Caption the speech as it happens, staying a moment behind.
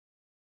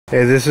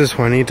Hey, this is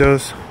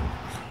Juanito's.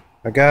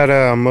 I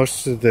got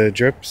most of the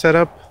drip set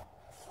up,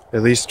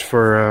 at least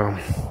for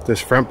this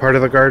front part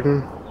of the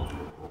garden.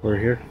 Over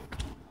here.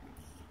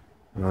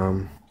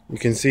 You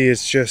can see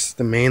it's just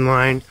the main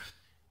line,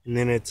 and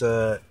then it's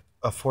a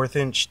 1/4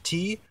 inch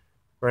T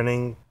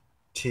running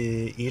to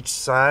each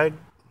side.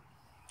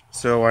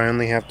 So I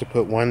only have to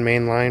put one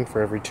main line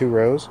for every 2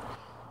 rows.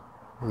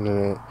 And then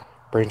it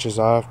branches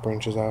off,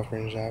 branches off,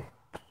 branches off.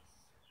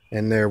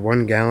 And they're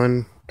 1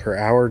 gallon per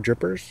hour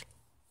drippers.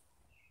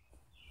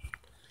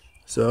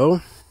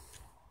 So,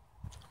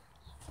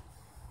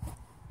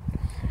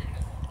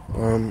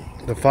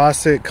 the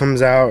faucet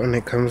comes out and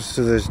it comes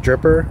to this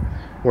dripper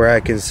where I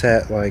can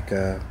set like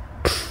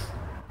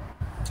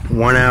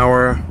 1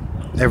 hour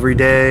every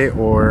day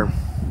or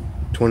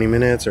 20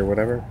 minutes or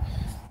whatever.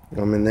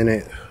 And then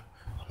it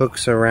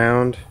hooks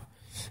around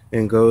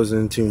and goes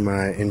into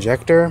my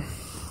injector.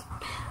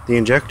 The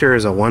injector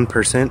is a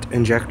 1%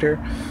 injector,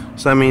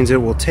 so that means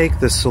it will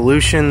take the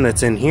solution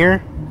that's in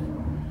here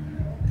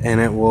and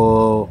it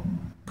will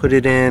put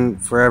it in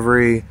for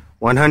every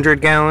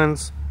 100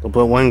 gallons. They'll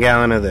put 1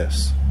 gallon of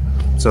this.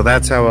 So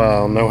that's how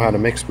I'll know how to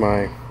mix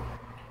my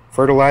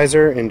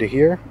fertilizer into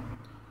here.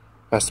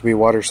 Has to be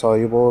water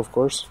soluble, of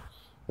course.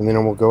 And then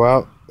it will go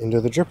out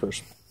into the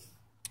drippers.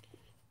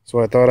 So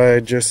I thought I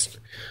just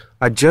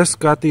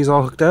got these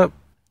all hooked up.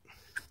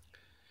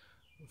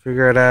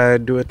 Figured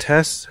I'd do a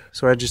test.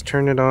 So I just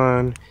turned it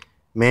on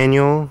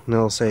manual and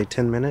it'll say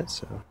 10 minutes.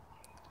 So.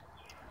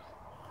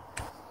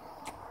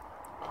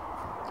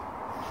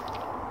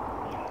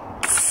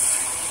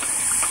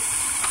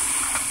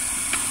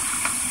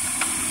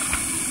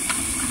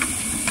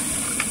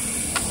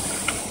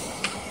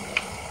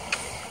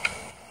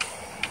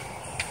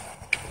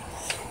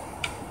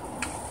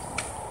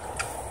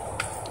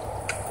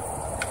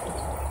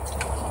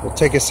 It'll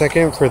take a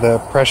second for the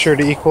pressure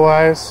to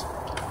equalize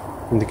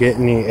and to get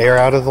any air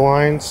out of the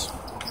lines.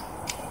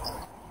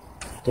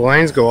 The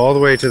lines go all the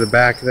way to the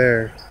back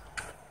there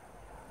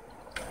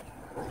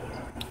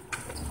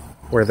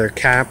where they're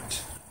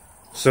capped.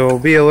 So it'll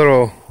be a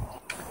little,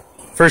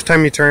 first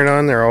time you turn it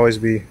on, there'll always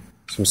be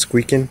some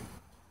squeaking,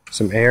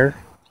 some air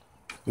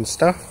and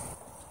stuff.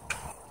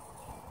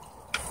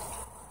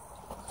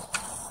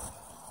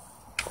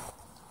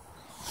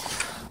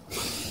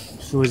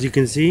 So as you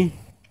can see,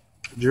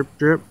 drip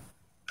drip,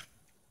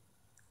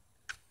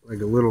 like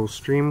a little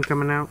stream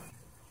coming out.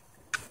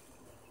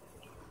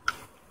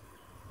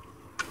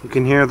 You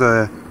can hear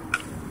the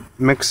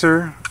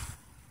mixer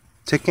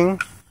ticking.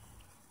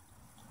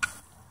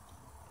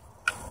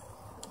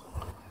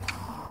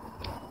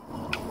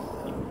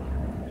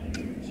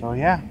 So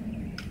yeah,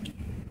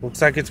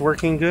 looks like it's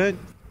working good.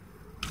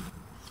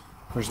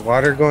 There's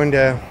water going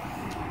to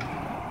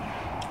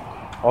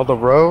all the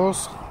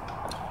rows.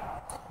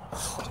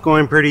 It's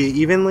going pretty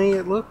evenly,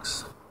 it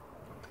looks.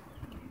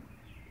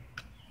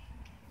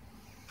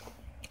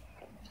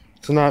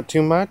 It's not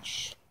too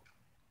much.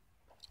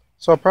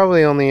 So I'll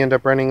probably only end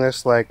up running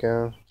this like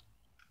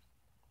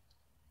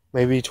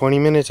maybe 20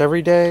 minutes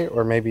every day,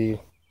 or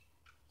maybe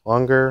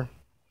longer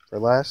or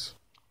less.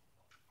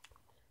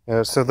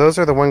 So those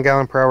are the 1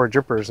 gallon per hour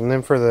drippers. And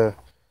then for the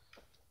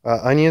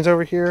onions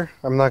over here,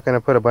 I'm not going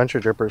to put a bunch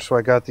of drippers. So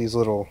I got these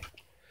little,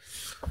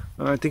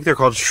 I think they're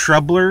called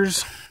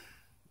Shrubblers.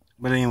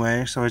 But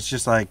anyway, so it's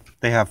just like,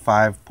 they have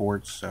 5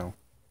 ports, so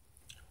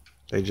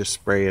they just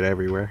spray it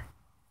everywhere.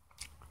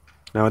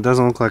 Now it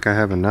doesn't look like I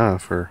have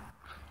enough, or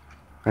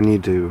I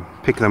need to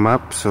pick them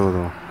up so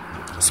it'll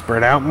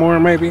spread out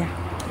more maybe. I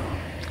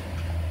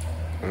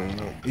don't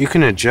know. You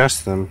can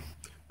adjust them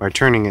by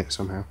turning it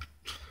somehow.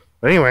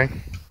 But anyway,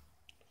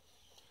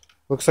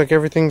 looks like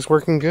everything's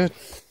working good.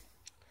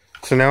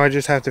 So now I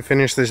just have to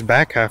finish this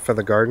back half of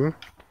the garden.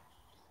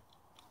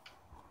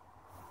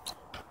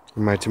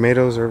 And my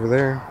tomatoes are over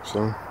there,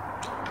 so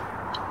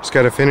just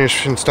got to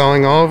finish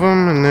installing all of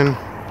them, and then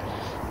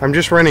I'm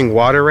just running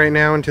water right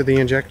now into the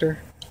injector.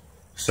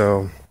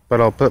 So,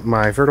 but I'll put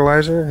my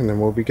fertilizer and then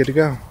we'll be good to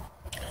go.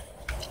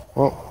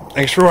 Well,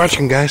 thanks for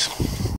watching, guys.